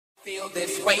Feel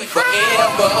this way forever.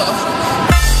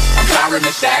 I'm Byron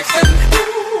Jackson.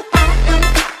 Ooh, I am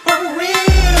for real.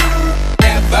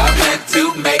 Never meant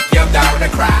to make your daughter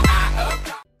cry.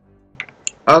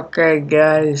 Okay,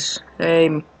 guys.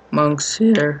 Hey, Monks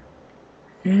here.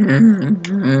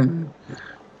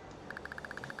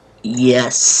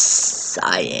 Yes,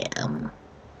 I am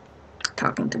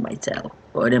talking to myself.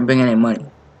 Oh, I didn't bring any money.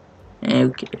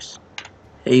 Who cares?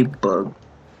 Hey, Bug.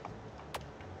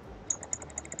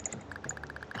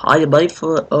 Hi, buddy.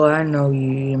 Oh, I know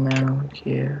you, man. I don't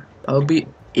care. I'll be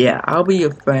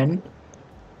your friend.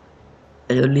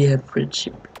 I only have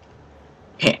friendship.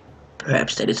 Heh.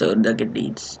 Perhaps that is all Nugget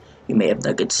needs. You may have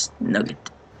Nugget,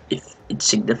 if it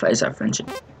signifies our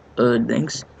friendship.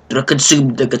 Thanks. Do not consume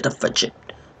Nugget of friendship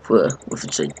with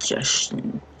its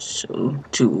suggestion. So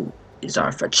too is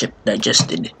our friendship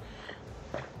digested.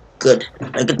 Good.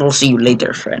 Nugget will see you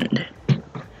later, friend.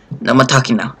 No more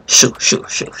talking now. Shoo.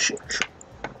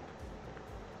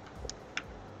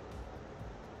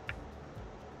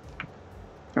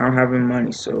 I don't have any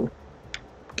money, so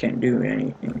can't do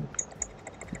anything.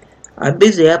 I'm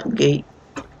busy Applegate.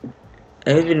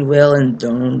 I've been well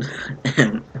endowed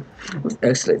and with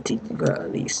excellent teaching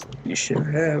qualities. You should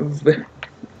have.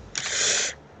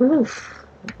 Oof.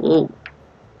 Whoa.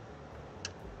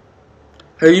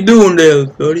 How you doing there,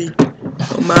 buddy?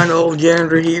 Don't mind old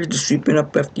janitor here, just sweeping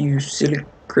up after you silly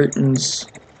curtains.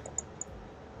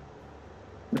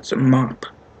 It's a mop.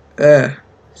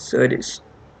 So it is.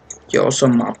 You're also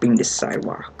mopping the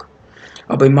sidewalk.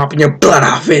 I'll be mopping your blood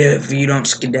off it if you don't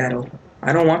skedaddle.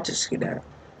 I don't want to skedaddle.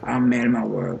 I'm man of my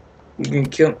word. You can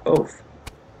kill. Oh.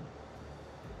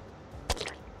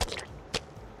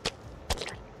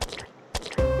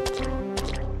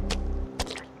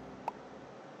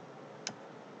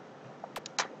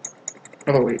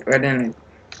 Oh wait, I didn't.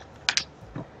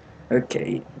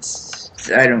 Okay,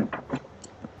 I don't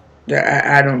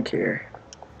care.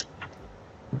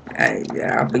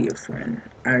 I'll be your friend.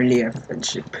 I really have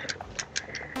friendship.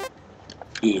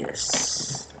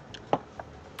 Yes.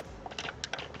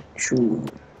 True.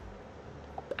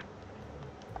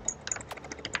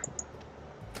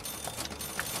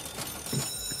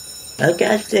 Like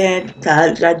I said,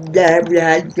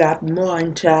 got more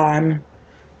in time.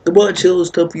 The boy chill is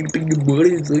tough for you to pick your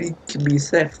buddy, so you can be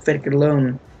pathetic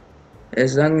alone.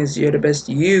 As long as you're the best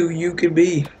you can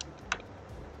be.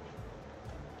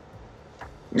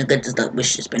 Look at this not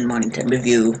wish to spend morning time with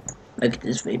you. Look at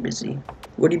this very busy.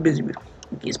 What are you busy with?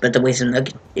 He's about to waste a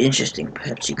nugget. Interesting.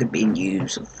 Perhaps you could be in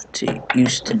use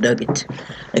to nugget.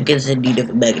 I guess in need of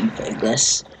a magnifying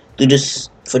glass. Do this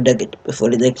for nugget before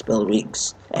the next bell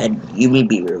rings, and you will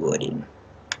be rewarded.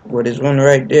 What is one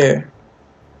right there?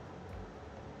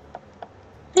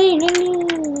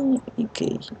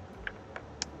 Okay.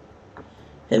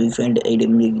 Have you found the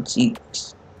item you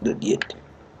seeks? Not yet.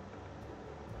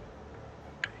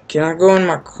 Can I go in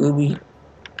my cubby?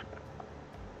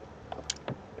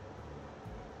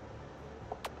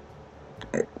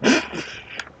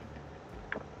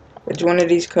 Which one of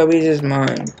these cubbies is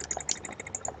mine?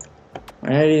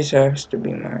 One of these has to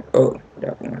be mine. Oh,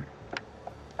 that one.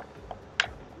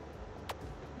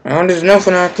 Oh, there's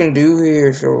nothing I can do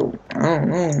here, so I don't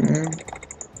know, man.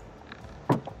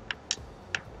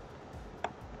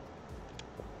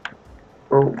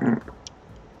 Oh,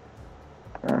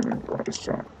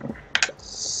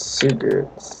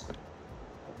 cigarettes.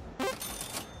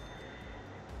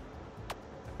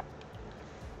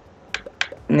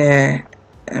 Nah,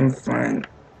 I'm fine.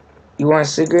 You want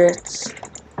cigarettes?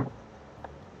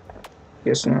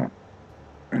 Guess not.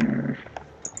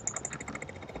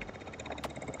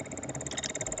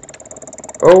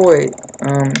 Oh wait,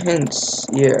 hints,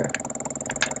 yeah.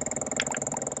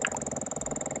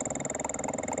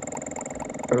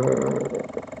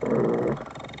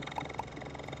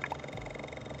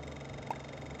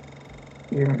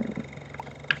 Yeah.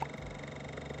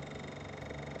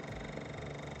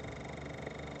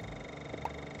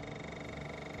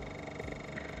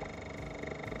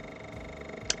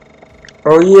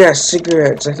 Oh yeah,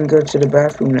 cigarettes. I can go to the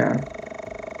bathroom now.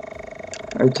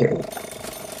 Okay.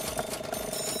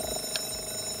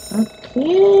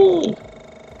 Okay.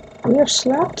 We have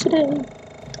slap today.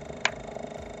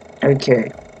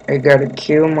 Okay. I gotta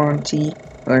kill Monty.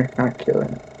 Or not kill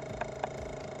him.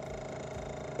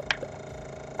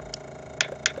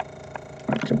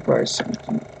 I can buy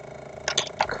something.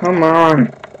 Come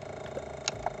on.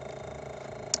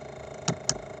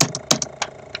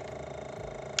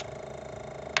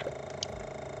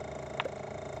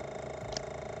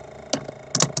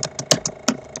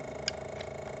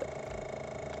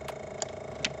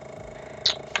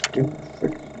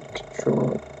 Stupid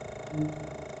control.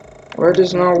 Why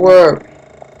does not work?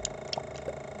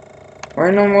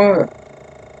 Why no more?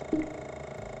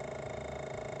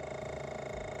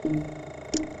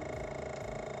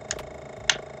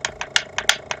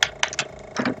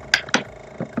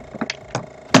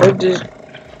 What this?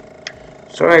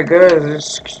 Sorry guys,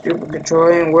 this stupid control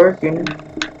ain't working.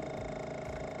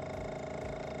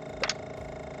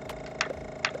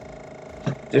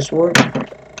 This work?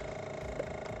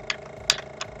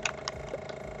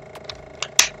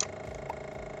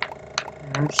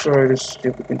 I'm sorry, this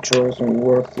stupid control isn't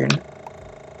working.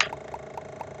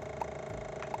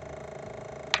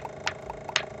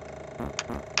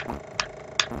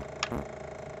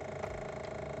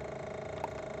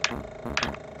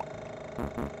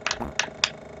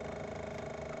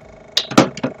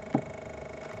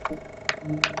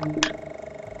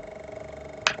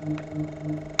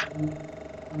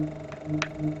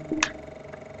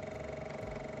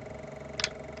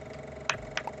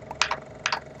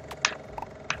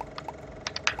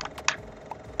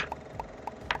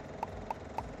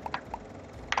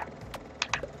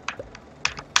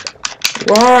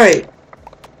 Why?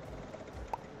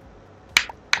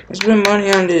 I spent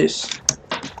money on this.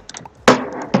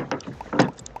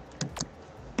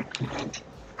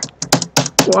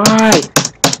 Why?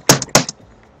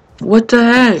 What the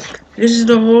heck? This is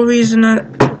the whole reason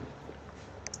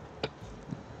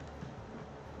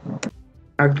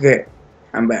Okay,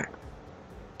 I'm back.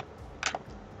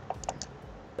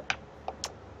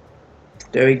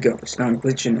 There we go. It's not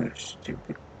glitching or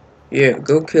stupid. Yeah,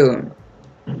 go kill him.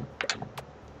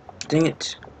 Dang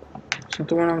it. It's not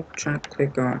the one I'm trying to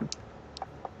click on.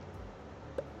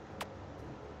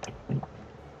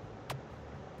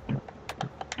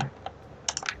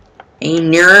 Hey,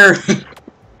 nerd.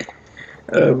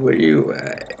 What do you,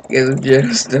 get some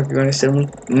general stuff you want to send me?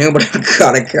 Nobody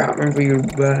got a comment for you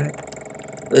to buy.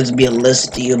 Let's be a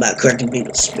list to you about correcting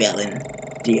people's spelling.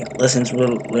 Yeah, lessons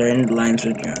will learn lines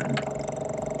with John.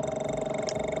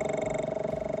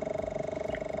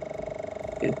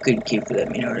 A good kid for let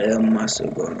me know that I'm also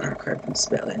going around correcting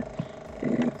spelling.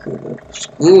 And go to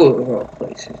school of all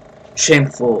places.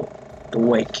 Shameful. The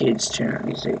white kids turn out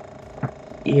these days.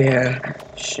 Yeah,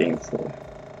 shameful.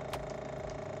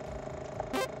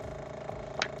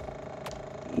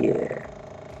 Yeah.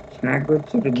 Can I go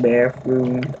to the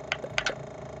bathroom?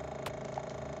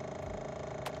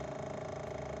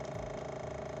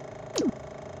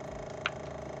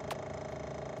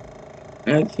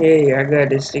 Okay, I got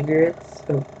the cigarettes.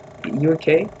 So, you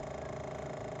okay?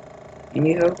 You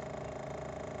need help?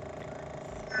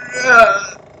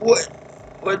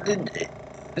 What did it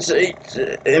say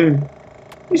to him?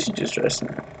 You should just rest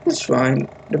now. It's fine.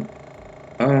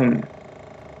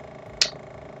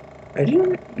 I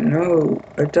didn't know.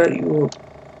 I thought you were a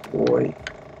boy.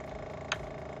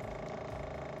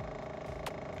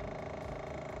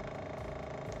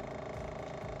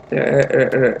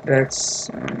 That's,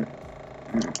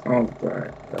 oh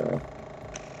god,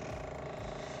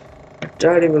 I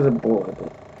thought he was a boy,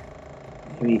 but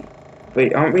maybe,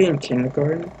 wait, aren't we in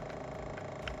kindergarten?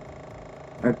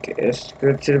 Okay, let's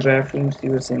go to the bathroom, see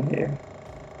what's in here.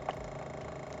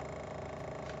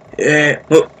 Yeah,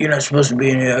 well, you're not supposed to be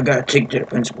in here, I gotta take to the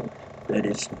principal. That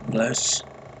is less.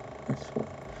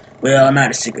 Well, I'm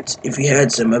out of secrets. If you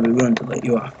had some, I'd be willing to let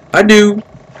you off. I do!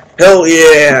 Hell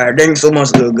yeah! Thanks so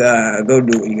much, little guy. Go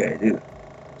do what you gotta do.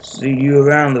 See you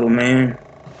around, little man.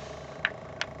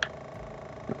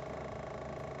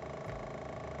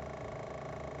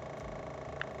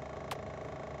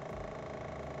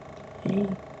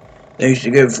 Thanks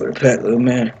again for the pat, little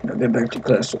man. I'll get back to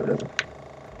class or whatever.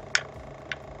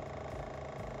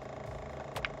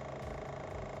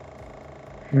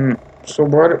 So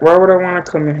why would I want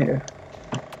to come in here?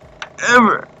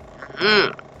 Ever.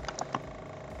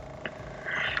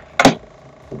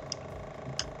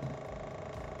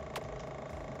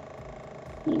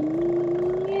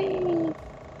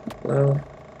 Well.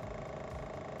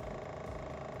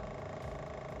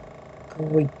 Go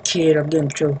away, kid. I'm getting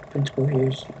trouble. Principal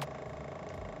hears you.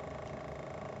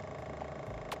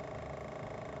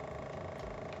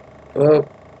 Well,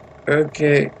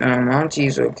 okay.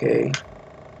 Auntie's okay.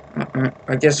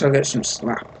 I guess I'll get some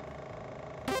slap.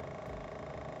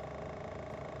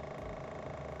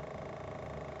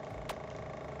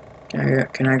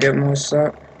 Can I get more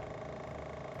slap?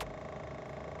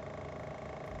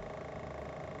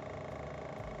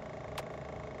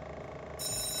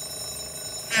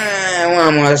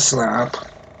 One more slap.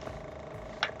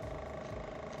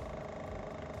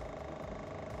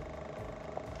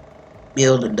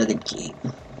 Build another key.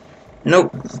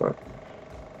 Nope. Fuck.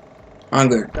 I'm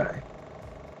gonna die.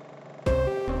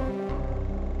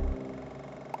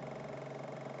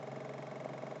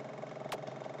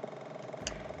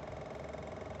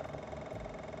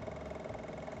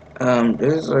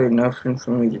 There's like nothing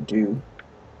for me to do.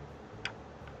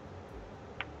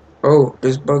 Oh,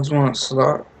 this bugs want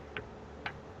slot.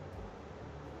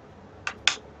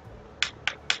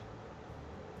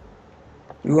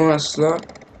 You want a slot?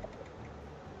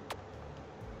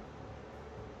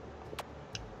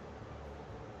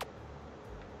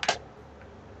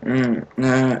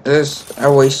 Nah, I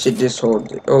wasted this whole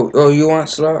day. Oh, you want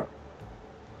slot?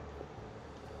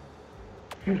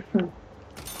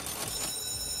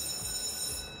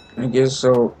 I guess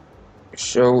I'll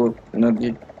show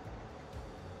another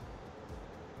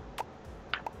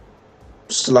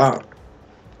slot.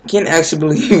 I can't actually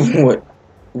believe what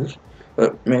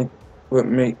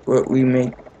we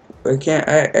make. I can't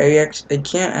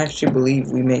can't actually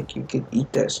believe we make you could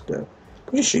eat that stuff.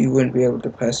 Pretty sure you wouldn't be able to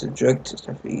pass a drug test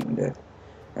after eating that.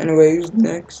 Anyway, who's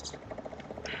next?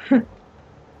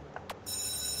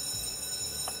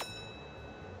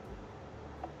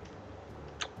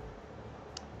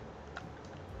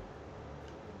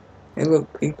 Hey,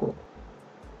 look, people.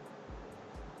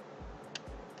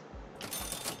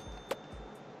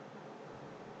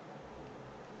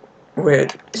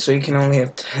 Wait, so you can only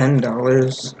have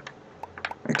 $10?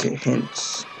 Okay,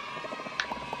 hints.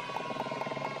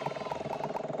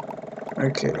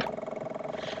 Okay.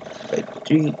 I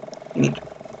do need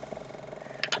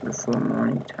before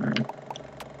morning time.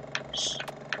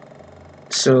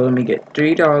 So let me get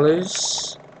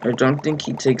 $3. I don't think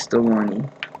he takes the money.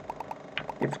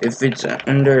 If it's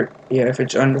under if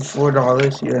it's under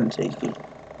 $4, he doesn't take it.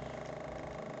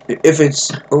 If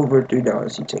it's over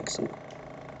 $3, he takes it.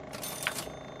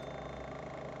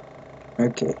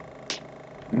 Okay.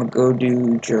 I'm gonna go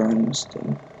do John's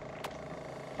thing.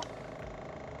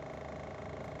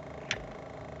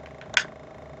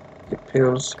 Get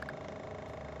pills.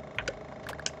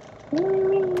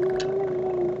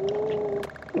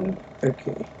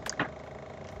 Okay.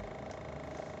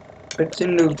 What's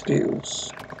in those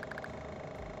pills?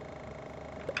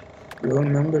 You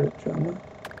remember the drama?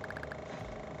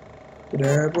 Did I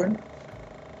have one?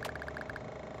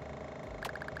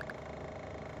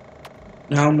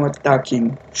 Now I'm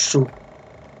attacking. Shoot.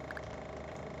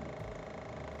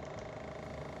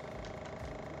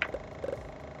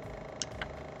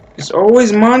 It's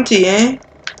always Monty, eh?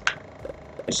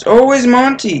 It's always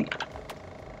Monty.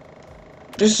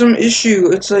 There's some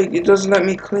issue. It's like it doesn't let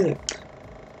me click.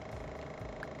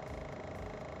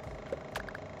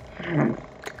 Oh my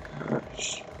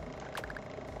gosh.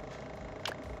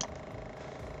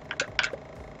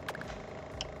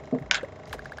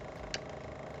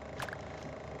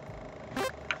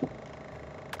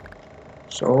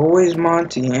 It's always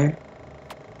Monty, eh?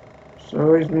 It's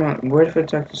always Monty. What if I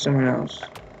talk to someone else?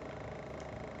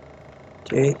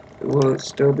 Okay, will it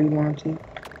still be Monty?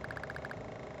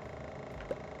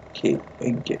 Okay,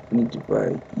 need to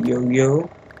buy yo-yo.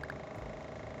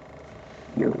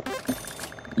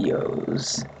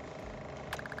 Yos.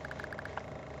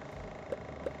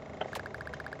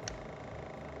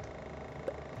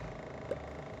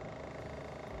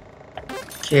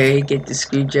 Okay, get the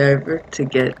screwdriver to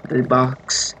get the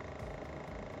box.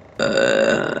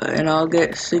 And I'll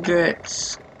get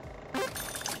cigarettes.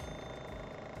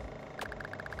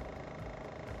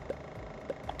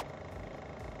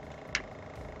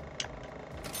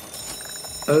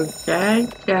 Okay,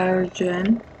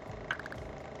 Sergeant.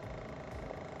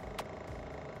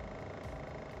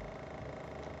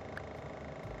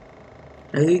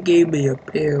 Now you gave me a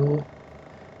pill.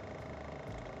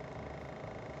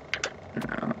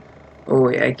 No. Oh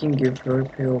wait, I can give her a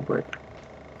pill, but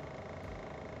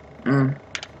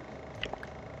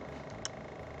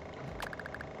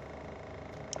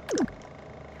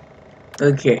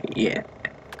okay, yeah.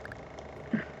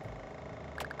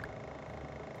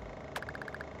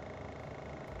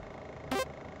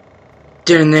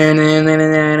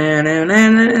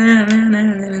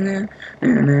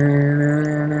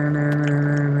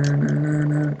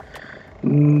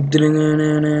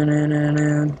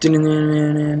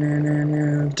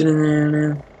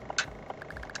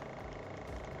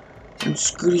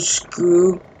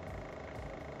 Screw.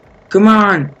 Come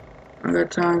on! I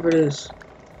got time for this.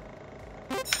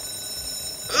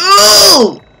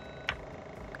 Oh!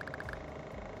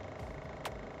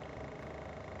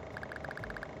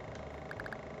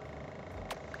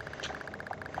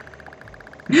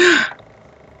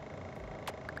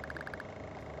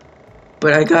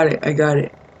 But I got it.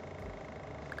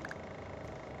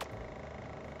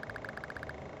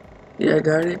 Yeah, I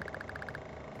got it.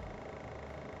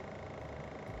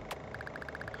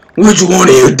 Which one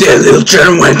of you dead little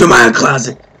children went to my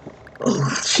closet? Oh,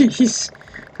 jeez.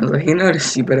 I was like, he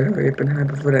noticed. You better hurry up and hide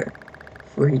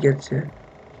before he gets you.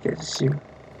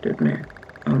 Dead man.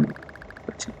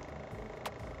 What's it?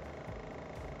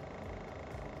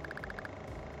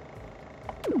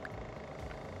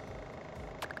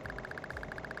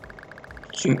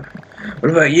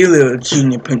 What about you, little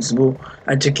junior principal?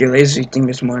 I took your laser thing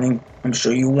this morning. I'm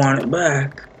sure you want it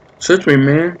back. Search me,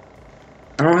 man.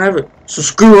 I don't have it. So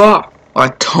screw off. I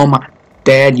told my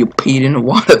dad you peed in the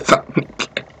water fountain.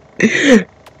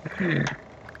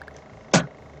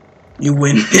 You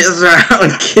win this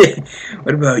round, kid.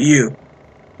 What about you?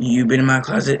 You been in my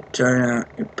closet? Turn out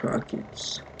your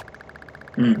pockets.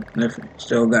 Nothing.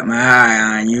 Still got my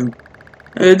eye on you.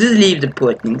 Just leave the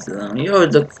poor things alone. You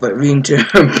always look for a reason to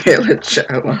impale a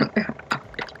child on that.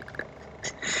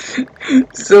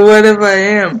 So what if I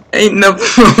am? Ain't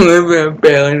nothing wrong with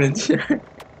impaling a child.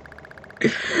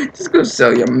 Just go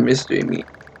sell your mystery meat.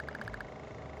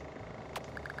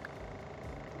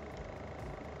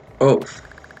 Oh,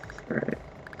 right.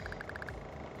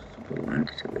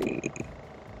 Actually,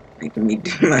 making me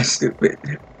do my stupid.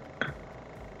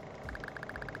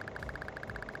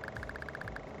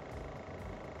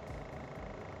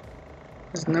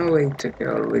 There's no way he took it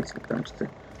all the way to the dumpster.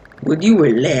 Would you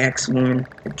relax, woman?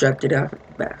 I dropped it off at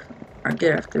the bathroom. I'll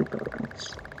get after the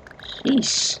balance.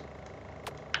 Sheesh.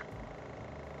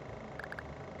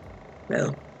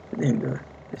 Well, there you go.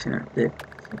 It's not there.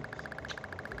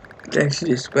 It's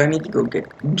actually this, but I need to go get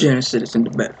Janitor in the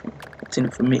bathroom. It's in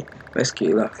it for me.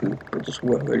 Rescue a lot for you, but just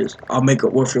whatever it is, I'll make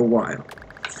it worth your while.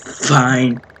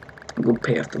 Fine. I'll go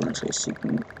pay after lunch so you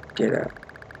can get out.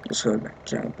 Just hold that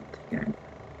job.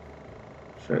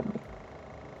 Show me.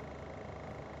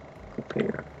 Go pay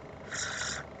out.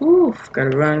 Ooh,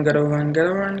 gotta run, gotta run,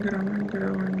 gotta run, gotta run, gotta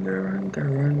run, gotta run, gotta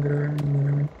run,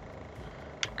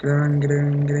 gotta run,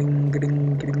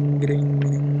 gotta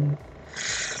run.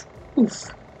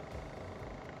 Oof.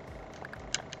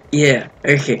 Yeah,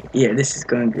 okay, yeah, this is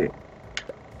going good.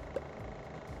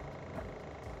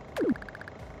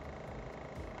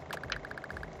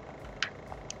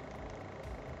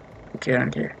 Okay, I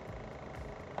don't care.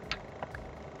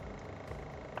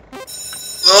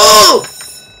 Oh!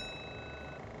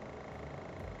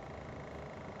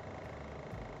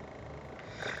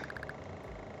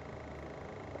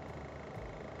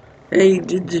 Hey,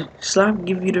 did the slop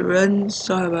give you the runs?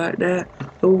 Sorry about that.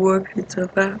 Don't work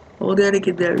yourself out. Hold there to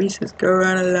get that recess. Go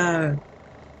around alive.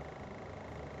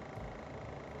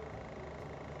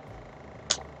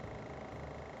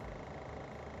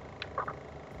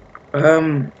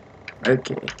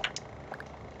 Okay.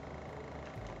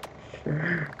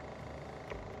 Sure.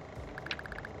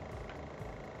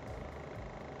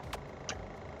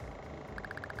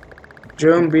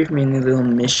 Jerome briefed me in a little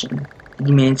mission.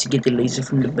 He managed to get the laser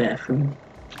from the bathroom.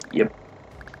 Yep.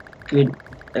 Good.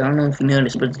 I don't know if you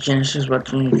noticed, but the janitor's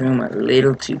watching Jerome a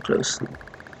little too closely.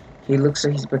 He looks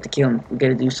like he's about to kill him. We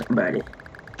gotta do something about it.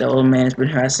 The old man's been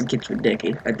harassing kids for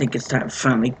decades. I think it's time to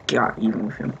finally got even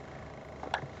with him.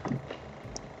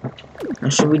 How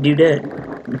should we do that?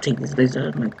 I'm gonna take this laser out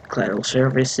of my collateral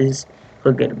services.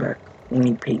 He'll get it back when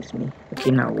he pays me.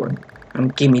 Okay, now what?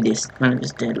 Give me this. None of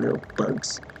his dead little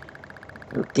bugs.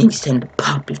 Little things tend to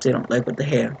pop if they don't like what they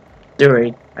hear. Don't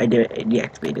worry, I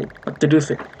deactivated it. What to do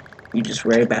with it? You just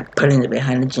worry about putting it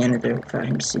behind the janitor without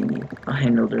him seeing you. I'll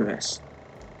handle the rest.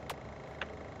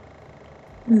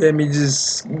 Let me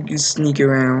just sneak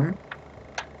around.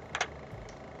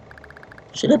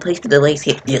 Should I place the device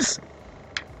here? Yes.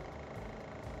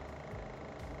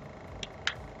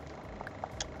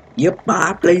 Yep,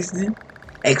 I placed it.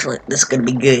 Excellent, this is gonna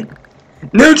be good.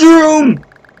 No, Jerome!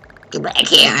 Get back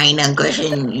here, I ain't done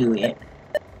questioning you yet.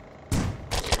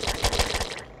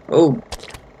 Oh,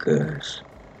 gosh.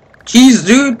 Jeez,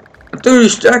 dude! I thought you were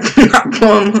stacking up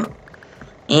on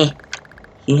him.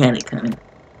 He had it coming.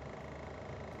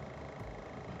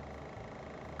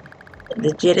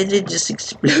 The janitor just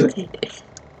exploded.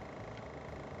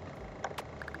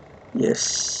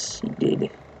 Yes, he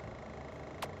did.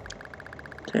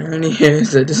 There he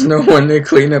is. There's no one to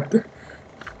clean up the.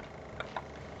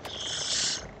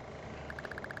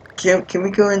 Can we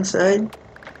go inside?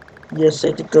 Yes,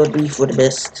 I think that'll be for the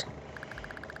best.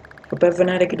 Hope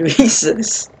everyone had a good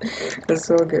recess. Let's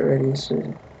all get ready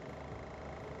soon.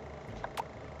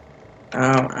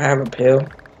 I have a pill.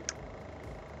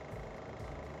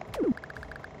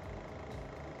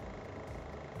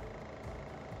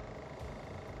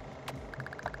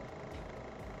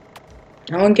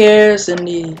 No one cares,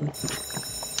 Cindy.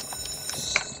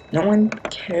 No one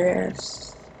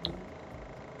cares.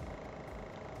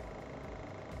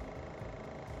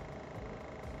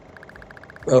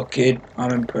 Well, kid,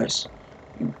 I'm impressed.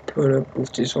 You put up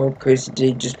with this whole crazy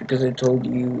day just because I told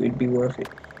you it'd be worth it.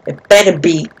 It better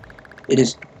be. It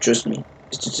is. Trust me.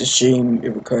 It's just a shame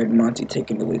it required Monty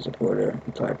taking the laser porter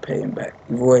and try to pay him back.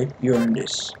 Roy, you earned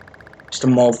this. It's the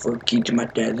mall for a key to my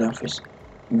dad's office.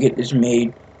 You get this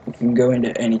made, you can go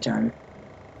into any time.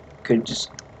 Could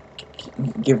just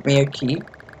give me a key.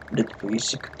 That's pretty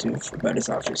secretive about his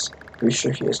office. Pretty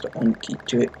sure he has the only key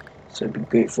to it. So I'd be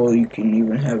grateful you can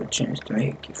even have a chance to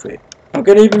make a key for it. I'm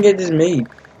gonna even get this made.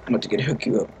 I'm about to get hook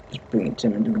you up. Just bring it to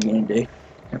him at the beginning of the day.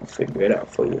 I'll figure it out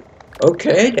for you.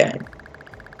 Okay then.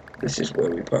 This is where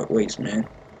we part ways, man.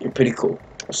 You're pretty cool.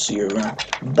 I'll see you around.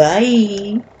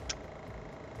 Bye.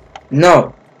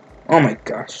 No. Oh my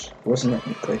gosh. Wasn't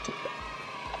letting me click it.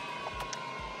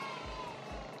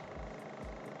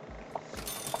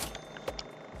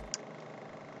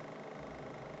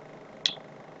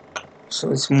 So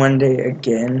it's Monday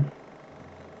again.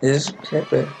 This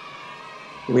type of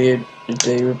weird. The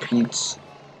day repeats.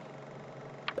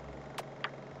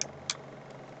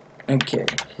 Okay.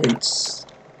 It's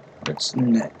what's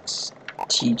next?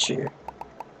 Teacher.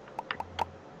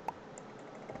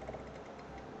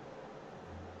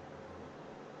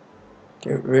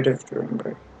 Get rid of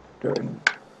Durenberg. Get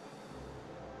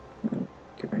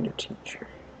rid of teacher.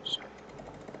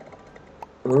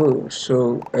 Oh,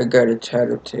 so I got a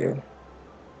tattletale.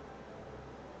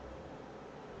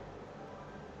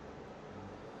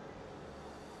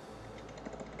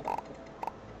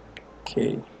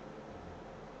 Okay.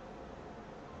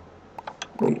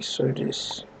 Wait, so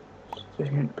this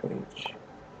second page.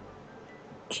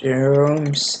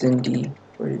 Jerome, Cindy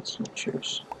for the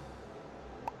teachers.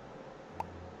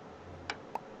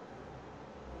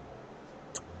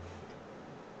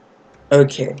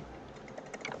 Okay.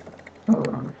 Hold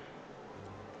on.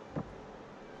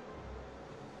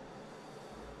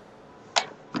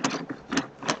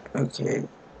 Okay.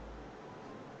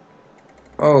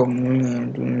 Oh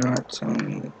man, do not tell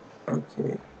me.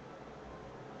 Okay.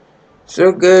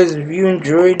 So guys, if you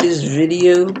enjoyed this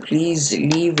video, please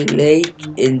leave a like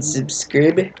and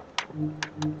subscribe.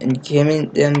 And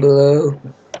comment down below.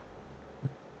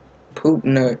 Poop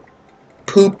nut.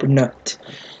 Poop nut.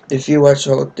 If you watch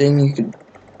the whole thing, you could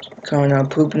comment on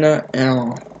poop nut and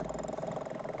all.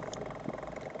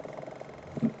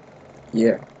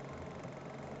 Yeah.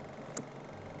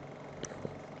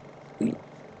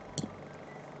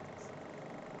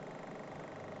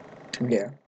 Yeah.